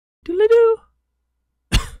Doodly-doo!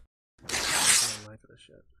 For this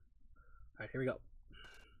shit. Alright, here we go.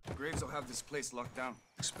 Graves will have this place locked down.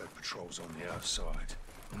 Expect patrols on the outside.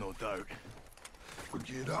 No doubt. We're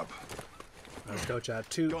geared up. Let's go, chat.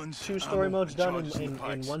 Two story ammo, modes and done charges in in the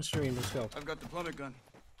pipes. one stream. Let's go. I've got the plummet gun.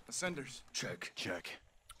 Ascenders. Check.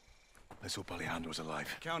 Let's hope Alejandro's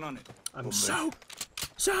alive. Count on it. I'm so.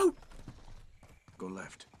 Go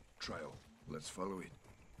left. Trail. Let's follow it.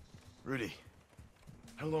 Rudy,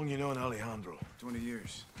 how long you known Alejandro? 20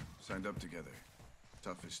 years. Signed up together.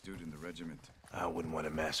 Toughest dude in the regiment. I wouldn't want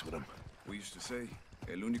to mess with him. We used to say,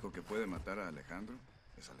 el único que puede matar a Alejandro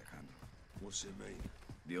es Alejandro. What's it mean?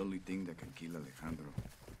 The only thing that can kill Alejandro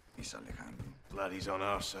is Alejandro. Glad he's on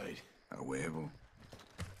our side. A huevo.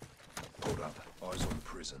 Hold up. Eyes on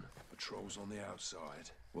prison. Patrols on the outside.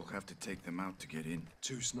 We'll have to take them out to get in.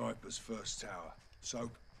 2 snipers first tower.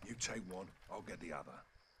 Soap, you take one, I'll get the other.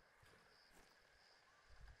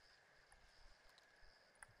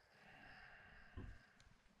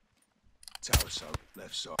 Tower soap,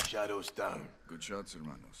 left side. Shadows down. Good shots,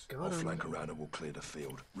 hermanos. Got I'll him. flank around and we'll clear the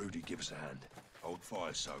field. Rudy, give us a hand. Hold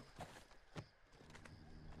fire, soap.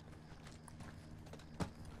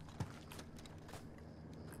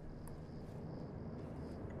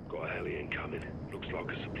 Got a heli incoming. Looks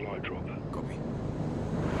like a supply drop. Copy.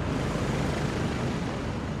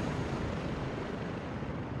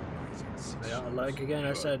 Yeah, like again,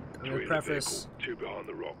 I said, I'm 3 gonna in the preface vehicle, 2 behind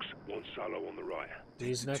the rocks, 1 silo on the right.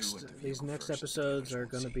 these the two next at the these vehicle next first, episodes the are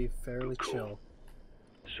others gonna won't be fairly Cool. chill.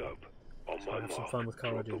 Soap, on So my have some mark, fun with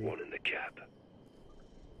Call of drop the Duty. 1 in the cab.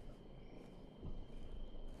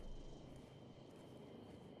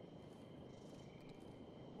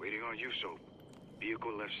 Waiting on you, Soap.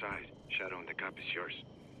 Vehicle left side. Shadow on the cop is yours.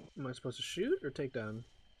 Am I supposed to shoot or take down?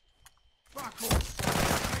 Back off!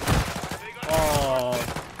 Oh,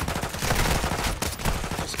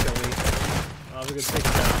 just kill me. Oh, we're gonna take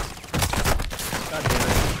it down. God damn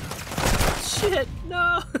it! Shit!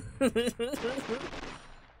 No!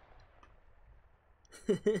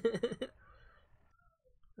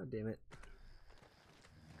 God damn it!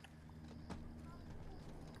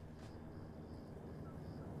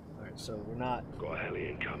 Alright, so we're not. Got a heli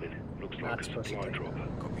incoming. Looks Not like a supposed to supply take drop.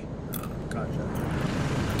 Copy. Gotcha.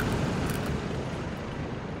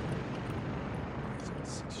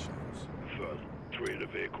 6 shots. Firm, 3 in the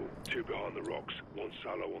vehicle, 2 behind the rocks, 1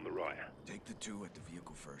 silo on the right. Take the 2 at the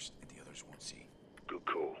vehicle first, and the others won't see. Good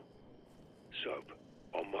call. Soap,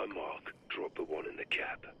 on my mark, drop the 1 in the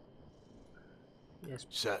cab. Yes.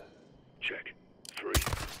 Set. Check. 3,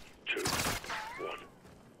 2, 1.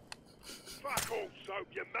 Fuck all, Soap,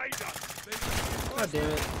 you made us! God damn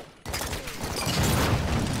it!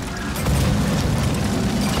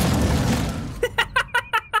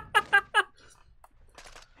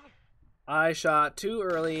 I shot too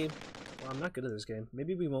early. Well, I'm not good at this game.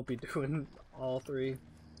 Maybe we won't be doing all 3,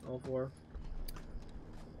 all 4.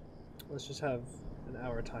 Let's just have an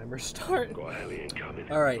hour timer start. Got a heli incoming.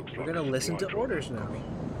 Alright, Looks we're like gonna a listen to supply drop. orders now.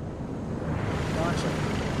 Awesome.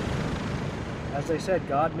 As I said,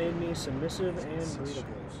 God made me submissive and breathable.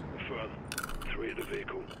 Firm, 3 in the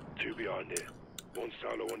vehicle, 2 behind it, 1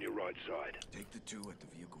 silo on your right side. Take the 2 at the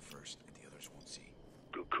vehicle first, and the others won't see.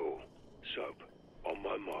 Good call. Soap, on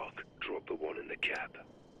my mark, drop the 1 in the cab.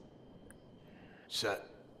 Set.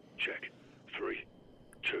 Check. 3,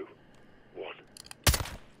 2, 1.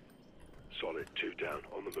 Solid, 2 down,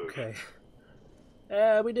 on the move. Okay.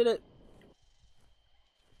 Yeah, we did it.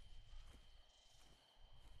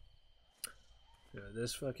 Yeah,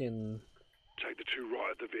 this fucking... Take the 2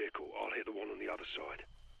 right at the vehicle, I'll hit the 1 on the other side.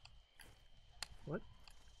 What?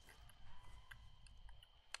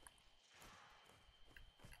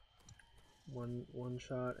 One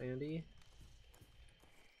shot, Andy.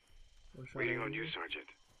 One shot, Waiting on Andy. you, Sergeant.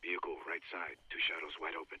 Vehicle right side. 2 shadows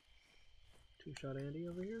wide open. 2 shot Andy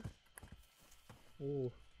over here.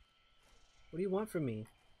 Ooh. What do you want from me?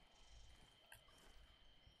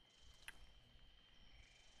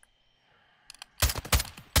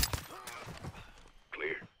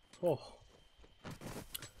 Clear. Oh.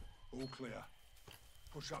 All clear.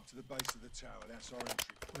 Push up to the base of the tower. That's our entry.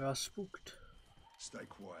 I got spooked. Stay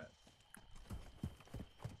quiet.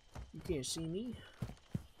 You can't see me.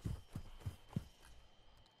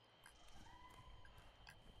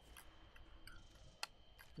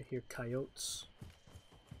 I hear coyotes.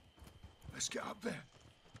 Let's get up there.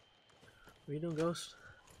 What are you doing, Ghost?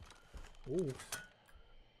 Ooh.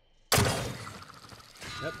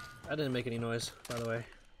 Yep, that didn't make any noise, by the way.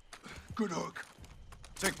 Good hook.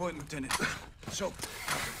 Take point, Lieutenant. Soap.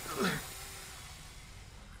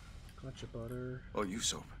 Gotcha, butter. Oh, you,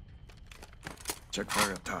 Soap. Check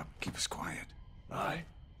fire up top. Keep us quiet. Aye.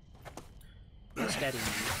 steady.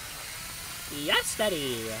 Yes,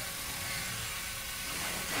 steady.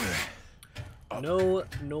 No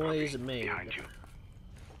noise made. Behind you.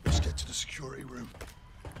 Let's get to the security room.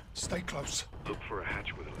 Stay close. Look for a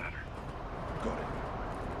hatch with a ladder. Got it.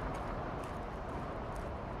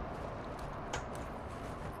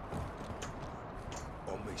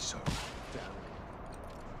 On me, so.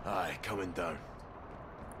 Down. Aye, coming down.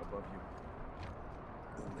 Above you.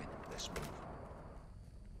 All in. Let's move.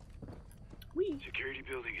 Wee. Security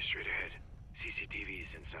building is straight ahead. CCTV is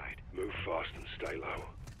inside. Move fast and stay low.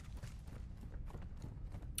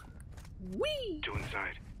 Wee. Two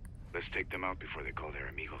inside. Let's take them out before they call their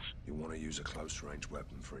amigos. You want to use a close-range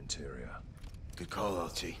weapon for interior? Good call,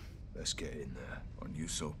 LT. Let's get in there. On you,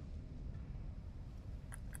 so.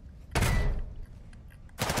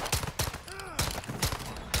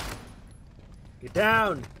 Get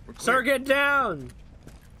down. We're clear. Sir, get down.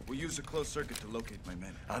 We'll use a closed circuit to locate my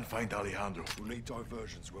men. And find Alejandro. We'll need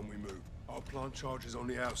diversions when we move. I'll plant charges on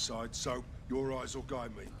the outside, so your eyes will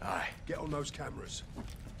guide me. Aye, Get on those cameras.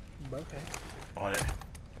 Okay. on it.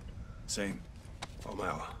 Same. I'm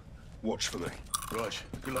out. Watch for me. Raj,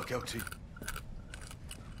 good luck, LT.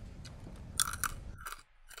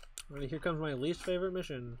 Well, here comes my least favorite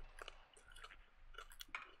mission.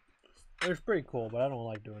 It's pretty cool, but I don't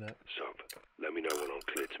like doing it. Sub, let me know when I'm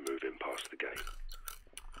clear to move in past the gate.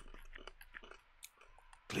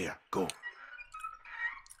 Clear, go.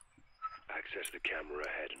 Access the camera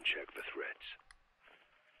ahead and check for threats.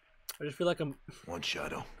 I just feel like I'm. One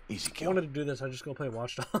shadow. Easy I kill. wanted to do this. I just go play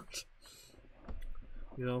Watch Dogs.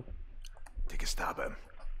 You know. Take a stab at him.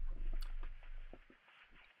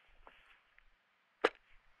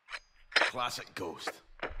 Classic Ghost.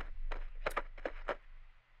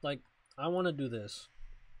 Like, I want to do this.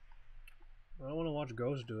 I don't want to watch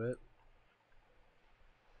Ghost do it.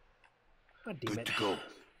 God damn Good it. to go.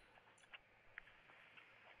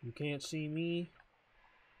 You can't see me.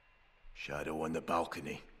 Shadow on the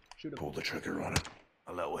balcony. Shoot him. Pull the trigger on it.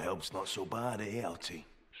 A little help's not so bad, eh, LT? Stay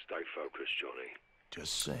focused, Johnny.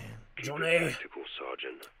 Just saying. Keep Johnny! it tactical,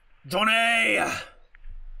 Sergeant. Johnny!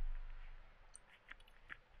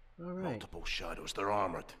 Alright. Multiple shadows. They're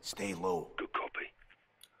armored. Stay low. Good copy.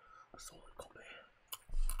 Solid copy.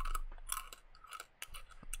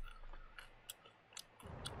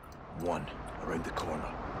 One around the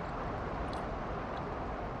corner.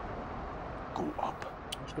 Go up.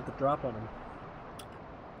 Let's get the drop on him.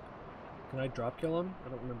 Can I drop kill him? I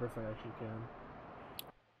don't remember if I actually can.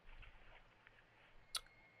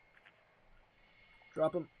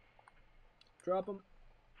 Drop him. Drop him.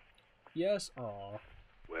 Yes. Aw.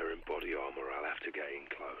 Wearing body armor, I'll have to get in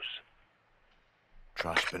close.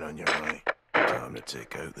 Trash bin on your right. Time to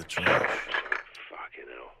take out the trash. Fucking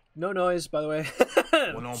hell. No noise, by the way.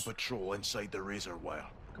 One on patrol inside the razor wire.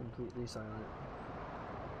 Completely silent.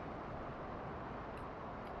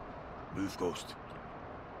 Move, Ghost.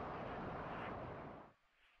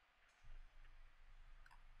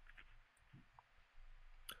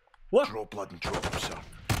 What? Draw blood and drop him, sir.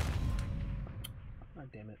 God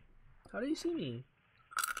damn it. How did he see me?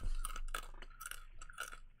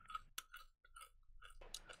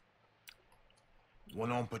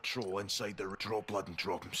 One on patrol inside the draw blood and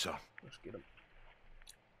drop him, sir. Let's get him.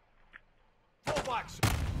 Fall back, sir.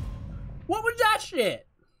 What was that shit?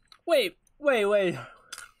 Wait.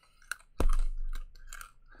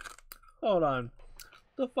 Hold on.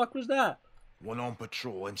 The fuck was that? One on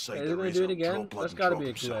patrol inside Is the it gonna razor. do it again? Draw blood That's and gotta drop be a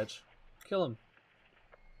him, sir. glitch. Kill him.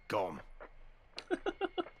 Got him.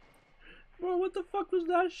 Bro, what the fuck was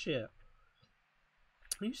that shit?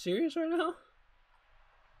 Are you serious right now?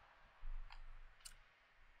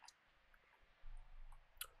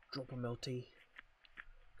 Drop him, LT.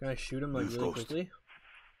 Can I shoot him like Move, really Ghost. quickly?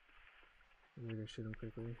 I'm gonna shoot him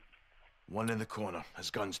quickly. One in the corner.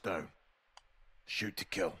 His gun's down. Shoot to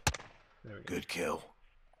kill. There we go. Good kill.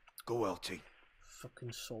 Go, LT.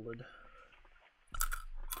 Fucking solid.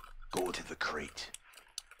 Go to the crate.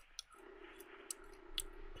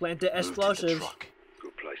 Plant the Move to the explosives. truck.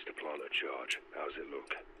 Good place to plant a charge. How's it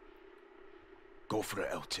look? Go for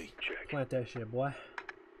it, LT. Check. Plant that shit, boy.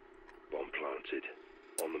 Bomb planted.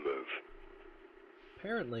 On the move.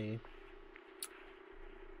 Apparently,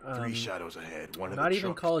 Three shadows ahead. One in not the even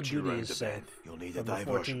truck, Call of two Duty round is the safe bend. You'll need a from the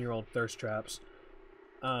diversion. 14-year-old thirst traps.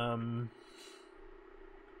 Go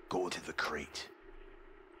to the crate.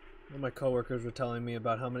 One of my coworkers were telling me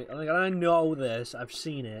about how many. Like, I know this, I've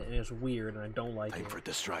seen it, and it's weird, and I don't like Time for it.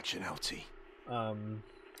 distraction, LT.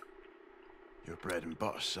 Your bread and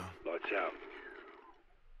butter, son. Lights out.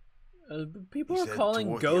 People He are said calling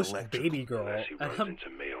toward the Ghost electrical. baby girl. Unless he And runs into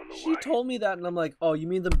me on the she way. told me that, and I'm like, oh, you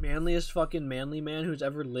mean the manliest fucking manly man who's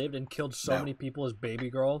ever lived and killed so No. many people as baby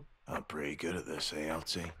girl? I'm pretty good at this, eh,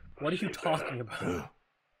 LT? What are you Say talking better. about?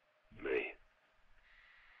 Who? Me.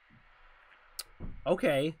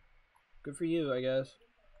 Okay. Good for you, I guess.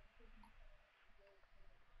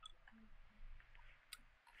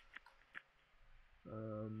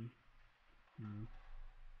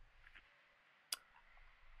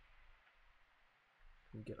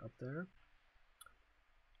 Can we get up there?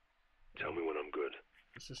 Tell me when I'm good.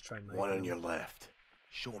 Let's just try knife One on him. your left.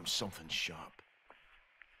 Show him something sharp.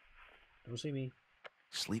 Don't see me.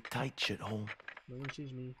 Sleep tight, shithole. No one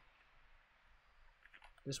sees me.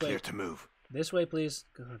 This way. Clear to move. This way, please.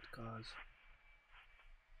 Good God.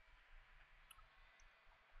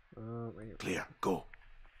 Right here. Clear. Go.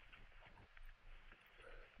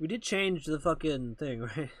 We did change the fucking thing,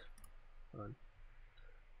 right? Hold on.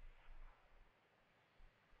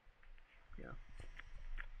 Yeah.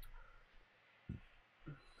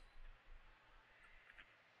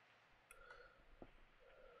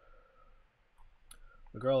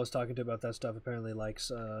 The girl I was talking to about that stuff apparently likes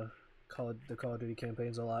the Call of Duty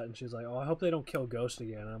campaigns a lot, and she's like, "Oh, I hope they don't kill Ghost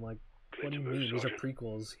again." And I'm like, "What do you mean? These are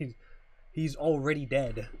prequels. He's already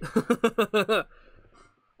dead."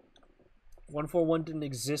 141 didn't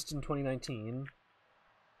exist in 2019.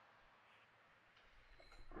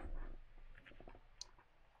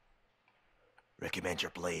 Recommend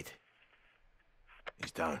your blade.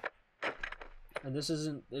 He's down. And this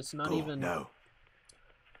isn't. It's not Go even. now.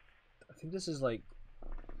 I think this is like.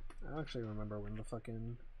 I don't actually remember when the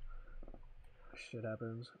fucking shit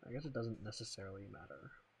happens. I guess it doesn't necessarily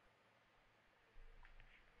matter.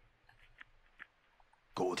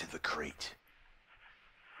 Go to the crate.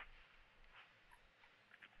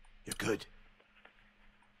 You're good.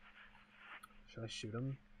 Should I shoot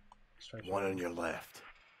him? Let's try One shooting on your left.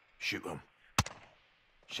 Shoot him.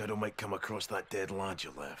 Shadow might come across that dead lad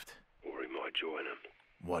you left. Or he might join him.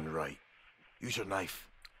 One right. Use your knife.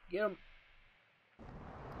 Get him!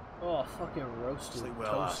 Oh, fucking roasted. Sleep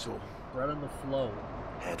well, toasted. asshole. Bread on the flow.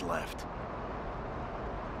 Head left.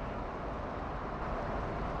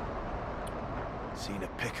 Seen a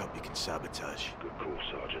pickup you can sabotage. Good call,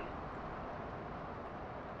 Sergeant.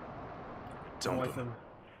 Dump Knife him. him.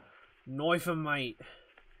 Knife him, mate.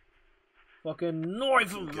 Fucking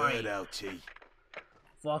knife him, Good, mate. LT.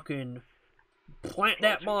 Fucking plant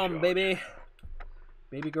that bomb, baby.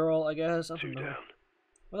 Baby girl, I guess. I don't Two know. down.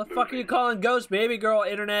 What the fuck are you calling Ghost baby girl,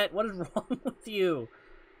 internet? What is wrong with you?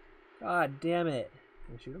 God damn it.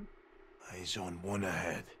 Can I shoot him? Eyes on one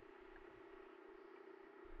ahead.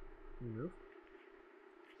 Can you move?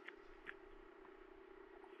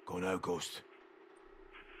 Go now, Ghost.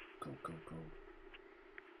 Go, go, go.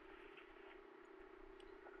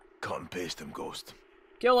 Cut and paste him, Ghost.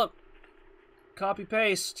 Kill him! Copy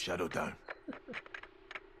paste. Shadow down.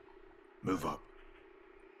 Move up.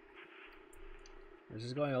 This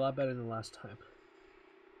is going a lot better than last time.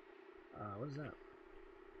 What is that?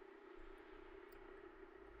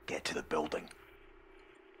 Get to the building.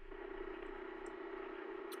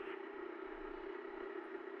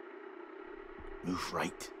 Move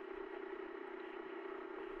right.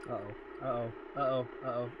 Uh-oh. Uh-oh. Uh-oh. Uh-oh.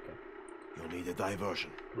 Okay. You'll need a diversion.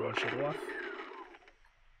 Shut it off.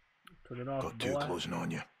 Turn it off, Got two boy. closing on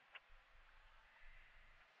you.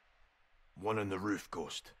 One on the roof,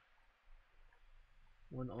 Ghost.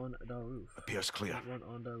 One on the roof. Appears clear. One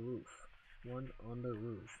on the roof. One on the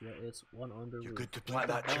roof. Yeah, it's one on the roof. You're good to plant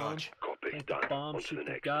that Bomb. charge. Copy. Plant the Done. bomb, On to shoot the the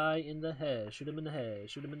next. guy in the head. Shoot him in the head.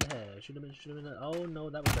 Shoot him in the head. Shoot him in the... Oh, no,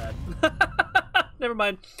 that was bad. Never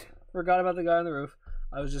mind. Forgot about the guy on the roof.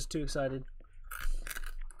 I was just too excited.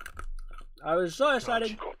 I was so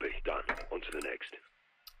excited. Copy. Done. On to the next.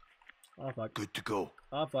 Oh, fuck. Good to go.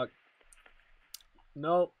 Oh, fuck.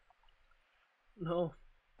 No. No.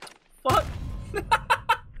 Fuck!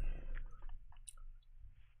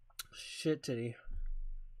 Shit titty.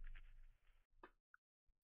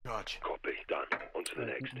 Charge. Copy. Done. On to the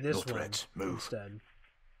next. This No one threats. Move. instead.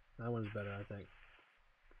 That one's better, I think.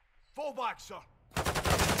 Fall back, sir.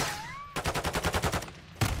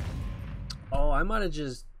 Oh, I might have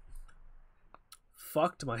just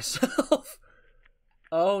fucked myself.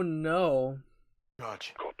 Oh no.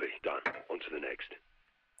 Charge. Copy. Done. On to the next.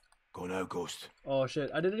 Go now, Ghost. Oh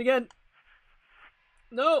shit, I did it again.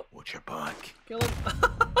 No, Watch your back. kill him.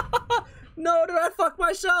 No, did I fuck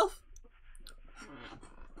myself?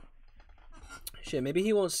 Shit, maybe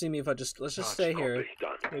he won't see me if I just... Let's just stay here. Copy.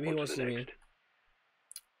 Done. Maybe he On to won't the see me. next.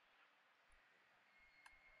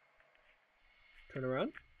 Turn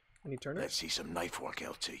around. Can you turn it? Let's see some knife work,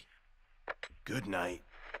 LT. Good night.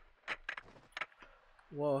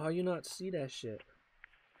 Whoa, how you not see that shit?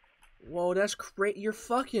 Whoa, that's great. You're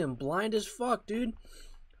fucking blind as fuck, dude.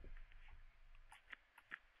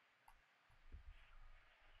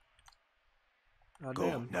 Oh, Go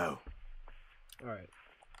damn. now. Alright.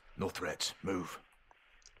 No threats. Move.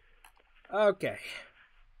 Okay.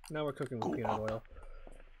 Now we're cooking with Go peanut up. oil.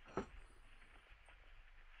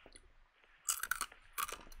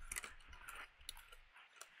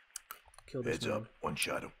 Kill this Heads man. up. One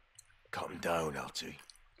shadow. Cut him down, LT.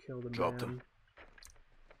 Kill the Dropped man. him.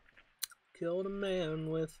 Kill the man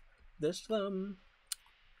with this thumb.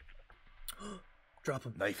 Drop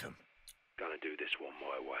him. Knife him. Gonna do this one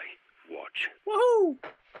my way. Watch. Woohoo!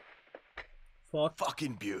 Fucked.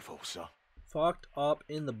 Fucking beautiful, sir. Fucked up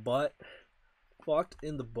in the butt. Fucked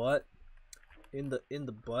in the butt. In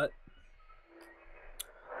the butt.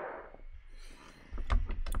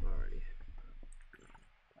 Alrighty.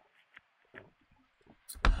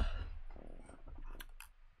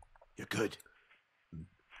 You're good.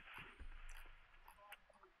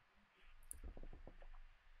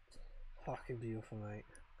 Fucking beautiful night.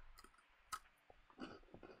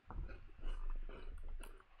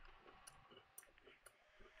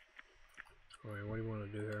 Alright, what do you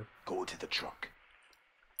want to do here? Go to the truck.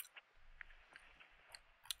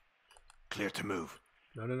 Clear to move.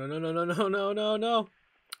 No, no, no, no, no, no, no, no, no, no.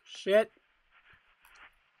 Shit.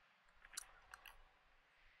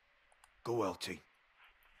 Go, LT.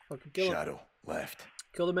 Fucking kill him. Shadow. Left.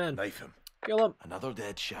 Kill the man. Knife him. Kill him. Another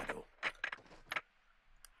dead shadow.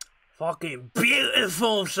 Fucking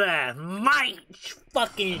beautiful, sir. My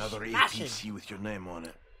fucking Another smashing. APC with your name on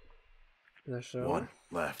it. That's so. One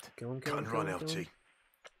left. Kill him, Cut kill him, and kill run, him, kill LT. him.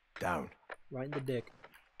 Down. Right in the dick.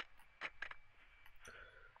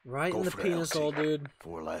 Right Go in the for it, penis LT. hole, dude.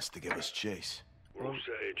 Four less to give us chase. We're all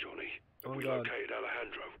set here, Johnny. Have Oh, we God. located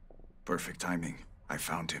Alejandro? Perfect timing. I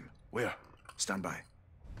found him. Where? Stand by.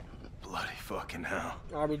 Bloody fucking hell.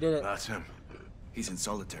 Already did it. That's him. He's in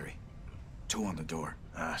solitary. 2 on the door.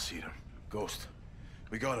 I see him. Ghost.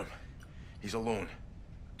 We got him. He's alone.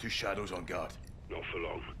 2 shadows on guard. Not for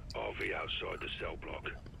long. RV outside the cell block.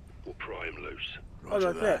 We'll pry him loose.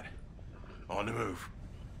 Roger that's that. On the move.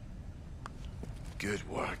 Good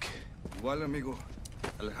work. Igual, amigo.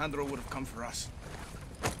 Alejandro would have come for us.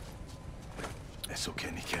 It's okay,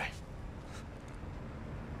 Nikkei.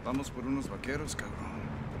 Vamos por unos vaqueros, cabrón.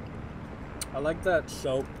 I like that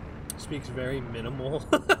Soap speaks very minimal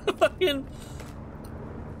fucking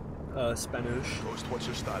Spanish. Ghost, what's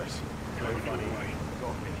your status? Very funny.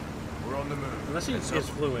 Copy. We're on the move. Unless he is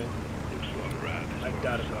fluent. Looks like Rad is I what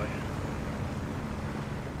doubt I'm it. saying.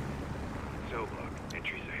 Cell block.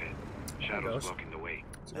 Entries ahead. Shadows goes. blocking the way.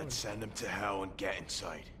 Let's send him to hell and get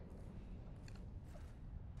inside.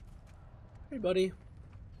 Hey, buddy.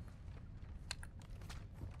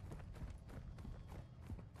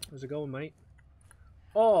 How's it going, mate?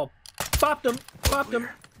 Oh, popped him. Popped him.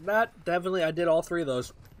 That definitely, I did all 3 of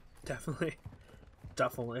those. Definitely.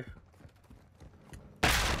 Definitely.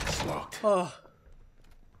 It's locked. Oh,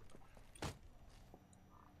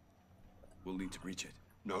 We'll need to reach it.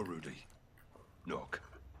 No, Rudy. Knock.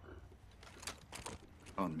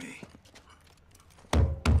 On me.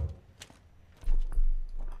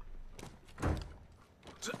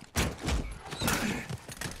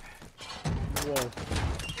 whoa.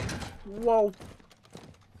 Whoa.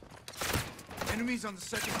 Enemies on the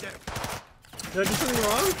 2nd deck. Did I do something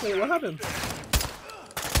wrong? Wait, what happened?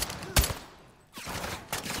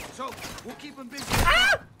 So, we'll keep them busy.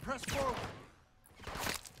 Press forward.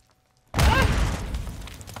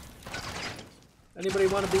 Anybody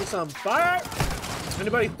want to be some fire?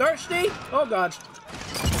 Anybody thirsty? Oh god.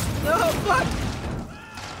 No, fuck!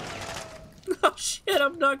 Oh shit,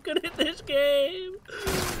 I'm not good at this game.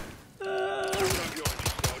 Here,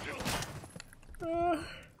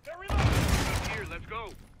 let's go.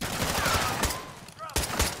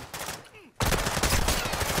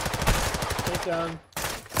 Take down.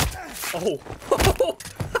 Oh.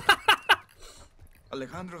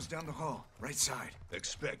 Alejandro's down the hall, right side.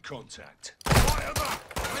 Expect contact.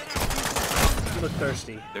 You look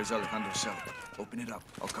thirsty. There's Alejandro's cell. Open it up.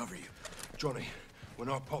 I'll cover you. Johnny, when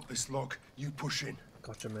I pop this lock, you push in.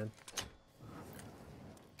 Gotcha, man.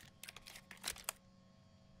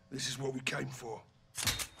 This is what we came for.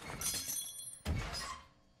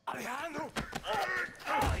 Alejandro!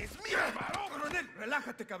 ¡Es mío, hermano! Coronel,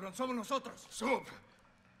 relájate, cabrón. Somos nosotros. Soap!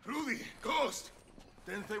 Rudy! Ghost!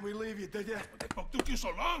 Didn't think we'd leave you, did ya? What the fuck took you so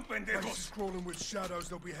long, pendejos? Place is crawling with shadows.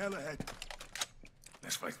 There'll be hell ahead.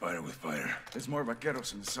 Let's fight fire with fire. There's more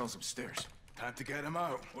vaqueros in the cells upstairs. Time to get him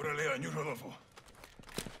out. Órale, and you, Rodolfo.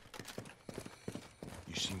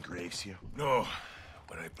 You seen Graves here? No.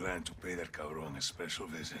 but I plan to pay that cabron a special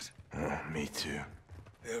visit. Me too.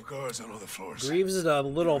 They have guards on all the floors. Greaves is a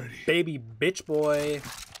little baby bitch boy.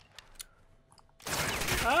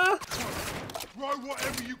 Ah! Throw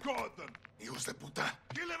whatever you got at them. Hijos de puta.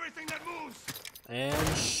 Kill everything that moves. And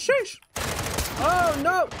sheesh! Oh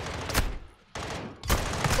no!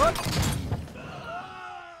 What?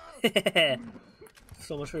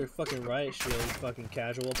 So much for your fucking riot shield, you fucking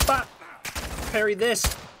casual. Pop! Parry this!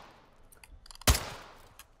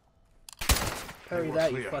 Parry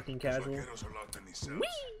that, you fucking casual. Vaqueros are locked in these cells.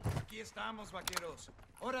 Aquí estamos, vaqueros.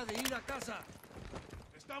 Hora de ir a casa.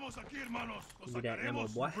 Estamos aquí, hermanos. Los Give me that ammo,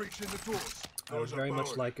 sacaremos. boy. Breach in the doors. I would Doors are very much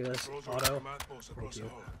powered. like this Controls are auto. command posts across Thank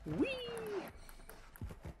the you. hall. Whee!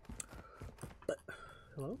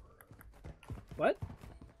 Hello? What?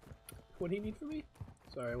 What do you need from me?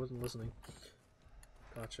 Sorry, I wasn't listening.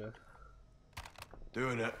 Gotcha.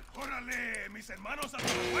 Doing it. ¡Órale! ¡Mis hermanos a la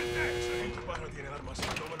fuerte! Esa gente no tiene armas.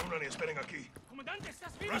 Tomen una ni esperen aquí. Comandante,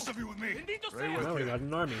 ¿estás vivo? Rest of you with me. Bendito Right sea. with Now we you. got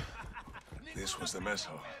an army. This was the mess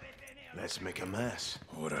hall. Let's make a mess.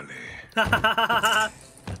 Órale.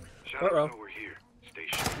 Shadows Uh-oh. know we're here. Stay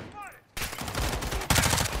sharp.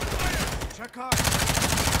 Check out.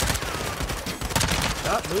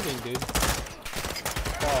 Stop moving, dude.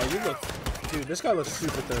 Oh, you look... Dude, this guy looks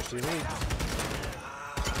super thirsty. Let me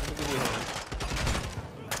give you a hand.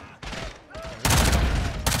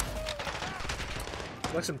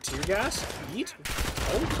 Like some tear gas? Eat?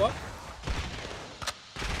 Oh, fuck.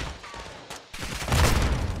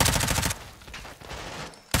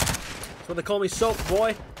 That's what they call me, soap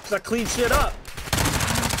boy. Because I clean shit up.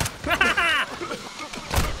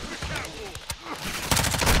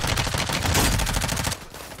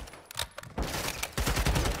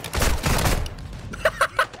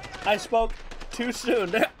 I spoke too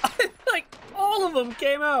soon. Like, all of them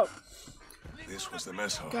came out. This was the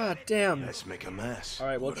mess hall. God damn. Let's make a mess. All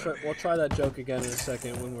right, we'll try that joke again in a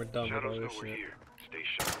second when we're done with all Shadows know this we're shit. here. Stay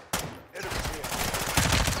sharp.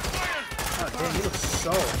 God damn, you look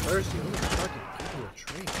so thirsty. Let me fucking give you a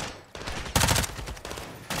drink.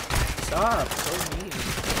 Stop, so mean.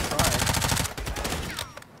 Try.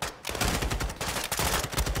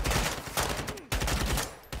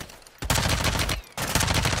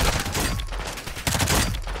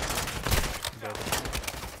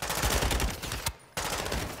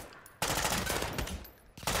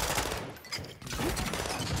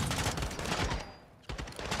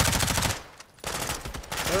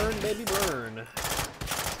 Burn, baby, burn.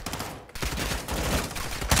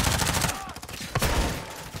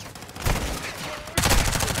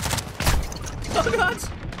 Oh, God!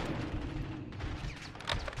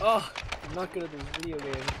 Oh, I'm not good at this video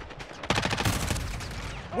game.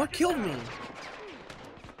 What killed me?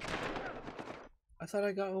 I thought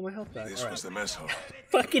I got all my health back. This Alright. was the mess hall.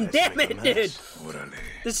 Fucking damn make a it, dude! mess. Órale.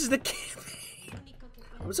 This is the campaign.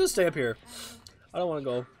 I'm just gonna stay up here. I don't want to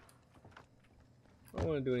go. I don't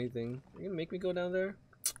want to do anything. Are you gonna make me go down there?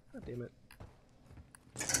 God damn it.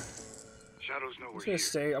 Shadows know I'm we're just here. gonna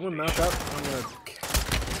stay. I'm gonna mount up. I'm gonna.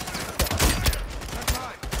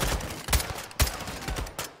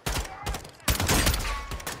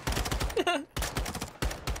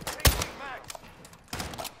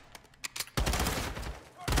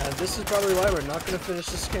 And this is probably why we're not gonna finish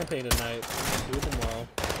this campaign tonight. We're gonna do it tomorrow.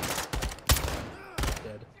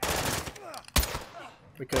 Dead.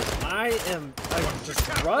 Because I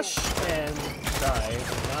just rush and die and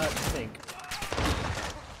not think.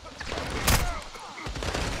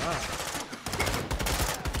 Ah.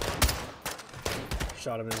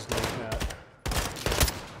 Shot him in his nose hat.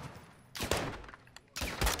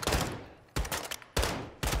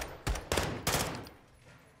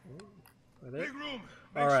 Big room.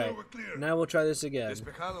 Make Alright, sure we're clear. now we'll try this again.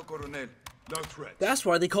 Despejado, coronel. No threats. That's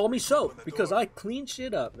why they call me Soap, because I clean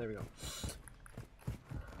shit up. There we go.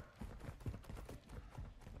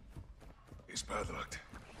 It's padlocked.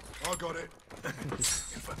 I got it. El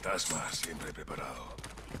fantasma siempre preparado.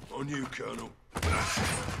 On you, Colonel.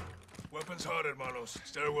 Weapons hard, hermanos.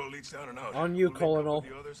 Stairwell leads down and out. On you, We'll link up Colonel. with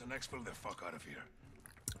the others and exfil the fuck out of here.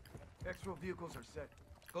 Exfil vehicles are set.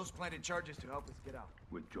 Ghost planted charges to help us get out.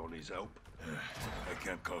 With Johnny's help? I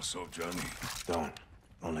can't call Soap Johnny. Don't.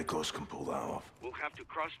 Only Ghost can pull that off. We'll have to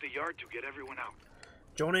cross the yard to get everyone out.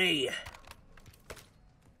 Johnny!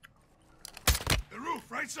 The roof,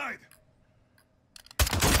 right side.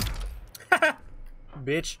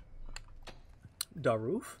 Bitch. The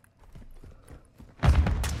roof?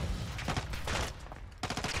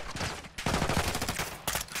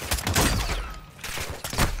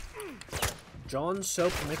 John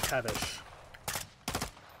Soap McTavish.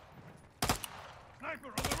 Sniper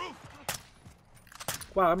on the roof.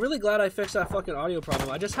 Wow, I'm really glad I fixed that fucking audio problem.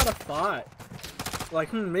 I just had a thought.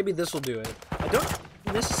 Like, maybe this will do it. I don't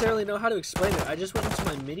necessarily know how to explain it. I just went into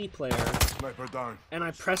my MIDI player Sniper down. and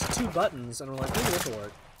I pressed 2 buttons and I'm like, maybe this will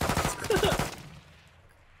work. There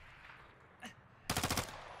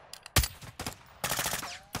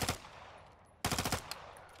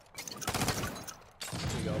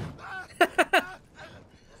you go.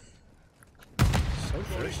 So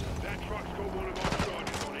thirsty. That truck's got one of our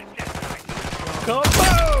charges on it. Detonate.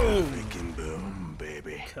 Kaboom! Freaking boom,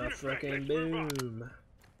 baby. Ka-frickin' boom.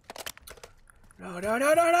 No,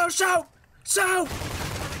 shoot! Shoot!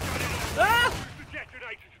 Ah! The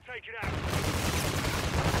detonator to take it out.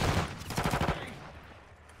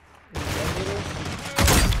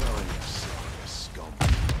 Oh, you son of a scum.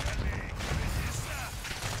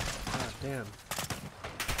 God damn.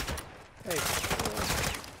 Hey.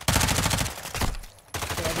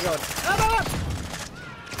 Hey, how's it going? Ah!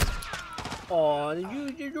 Aw,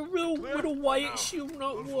 you're real little white shield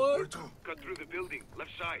not work. Cut through the building,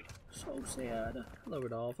 left side. So sad. Hello,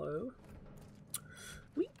 Rodolfo.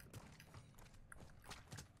 Whee.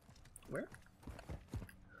 Where?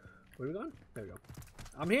 Where are we going? There we go.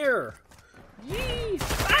 I'm here! Yee!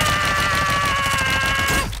 Ah!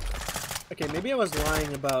 Okay, maybe I was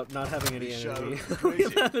lying about not having any energy.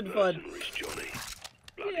 I'm having fun. Mercenaries, Johnny.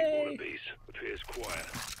 Bloody Yay. wannabes. Appears quiet.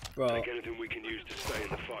 Bro, Take anything we can use to stay in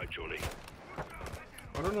the fight, Johnny.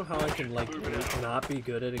 I don't know how I can, like, not be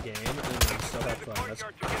good at a game and then still have fun. That's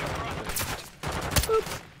Boop.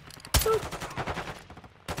 Boop.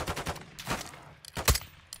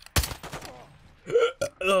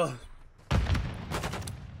 Ugh.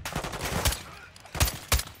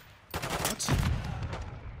 What?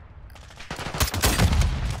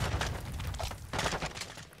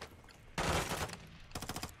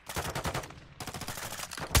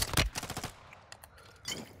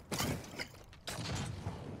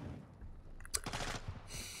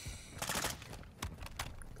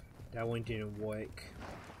 That one didn't work.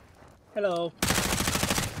 Hello.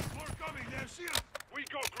 More coming, there, see him? We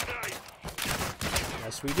got grenades.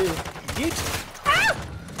 Yes, we do. Yeet! Ah!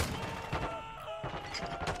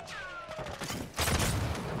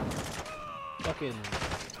 Fucking.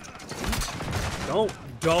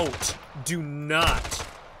 Don't. Do not.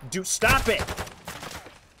 Stop it!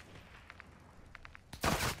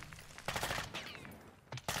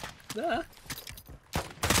 Ah.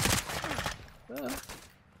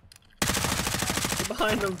 Get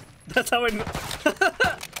behind them. That's how I.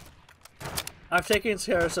 I've taken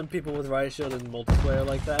care of some people with riot shield in multiplayer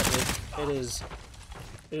like that. It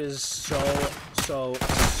is so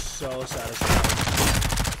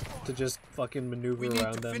satisfying to just fucking maneuver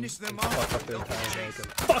around them and fuck up their entire vehicle.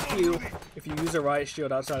 Fuck you if you use a riot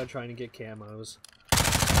shield outside of trying to get camos. I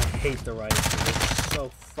hate the riot shield. It's so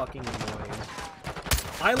fucking annoying.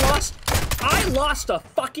 I lost a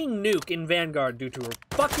fucking nuke in Vanguard due to a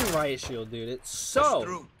fucking riot shield, dude. It's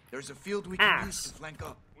so There's a field we can use to flank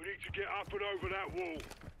up. We need to get up and over that wall.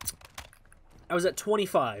 I was at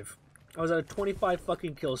 25. I was at a 25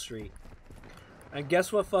 fucking kill streak. And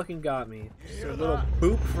guess what fucking got me? Just a little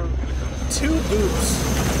boop from 2 boops.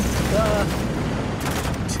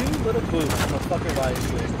 2 little boops from a fucking riot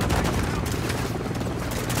shield.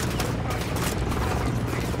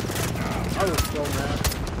 I was so mad.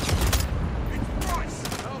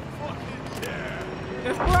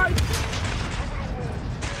 It's right.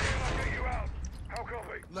 How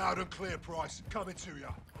copy? Loud and clear, Price. Coming to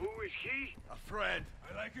you. Who is he? A friend.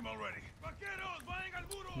 I like him already.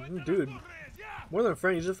 Dude, more than a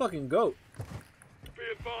friend, he's a fucking goat. Be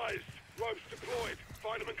advised. Ropes deployed.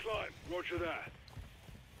 Find him and climb. Roger that.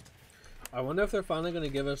 I wonder if they're finally going to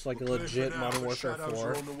give us like a legit Modern Warfare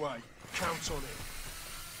 4. On the way. Count on it.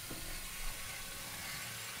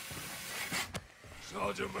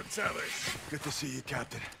 Sergeant McTavish. Good to see you,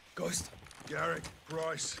 Captain. Ghost. Garrick.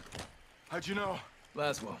 Price. How'd you know?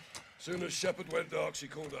 Laswell. Soon as Shepard went dark, she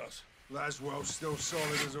called us. Laswell's still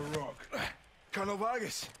solid as a rock. Colonel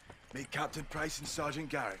Vargas. Meet Captain Price and Sergeant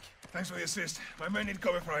Garrick. Thanks for the assist. My men need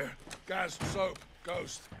cover fire. Gaz, Soap,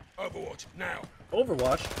 Ghost. Overwatch, now.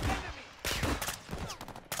 Overwatch?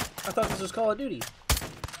 I thought this was Call of Duty.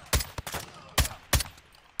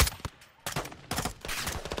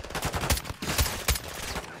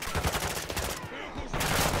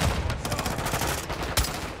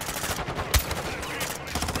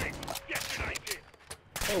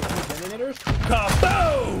 Oh, 2 detonators?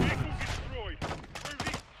 Kaboom! Vehicle destroyed.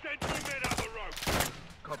 Rudy, send 2 men up the road.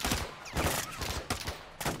 Copy.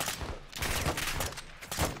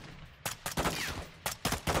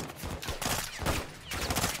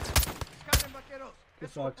 Good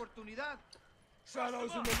fuck.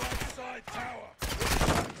 Shadows in the right side tower.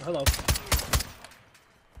 Hello.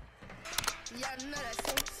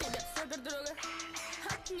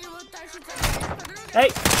 Hey!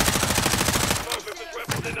 Both of us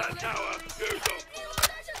weapons in that tower. Use them.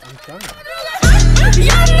 I'm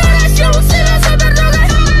trying.